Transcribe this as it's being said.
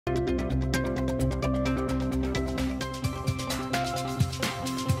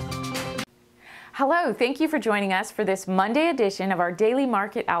Hello, thank you for joining us for this Monday edition of our Daily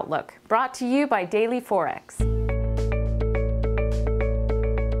Market Outlook, brought to you by DailyForex.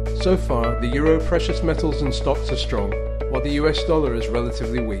 So far, the euro, precious metals and stocks are strong, while the US dollar is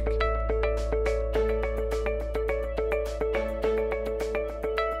relatively weak.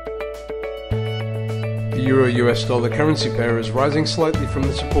 The euro-US dollar currency pair is rising slightly from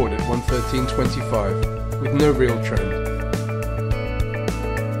the support at 113.25, with no real trend.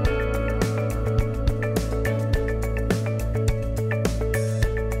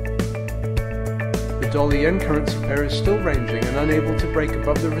 The dollar-yen currency pair is still ranging and unable to break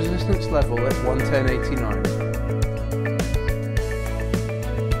above the resistance level at 110.89.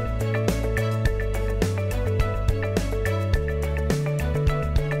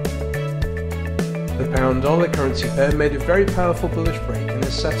 The pound-dollar currency pair made a very powerful bullish break and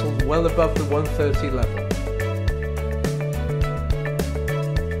has settled well above the 130 level.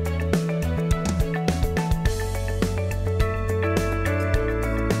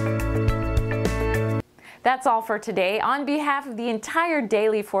 That's all for today. On behalf of the entire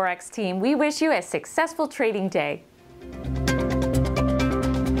DailyForex team, we wish you a successful trading day.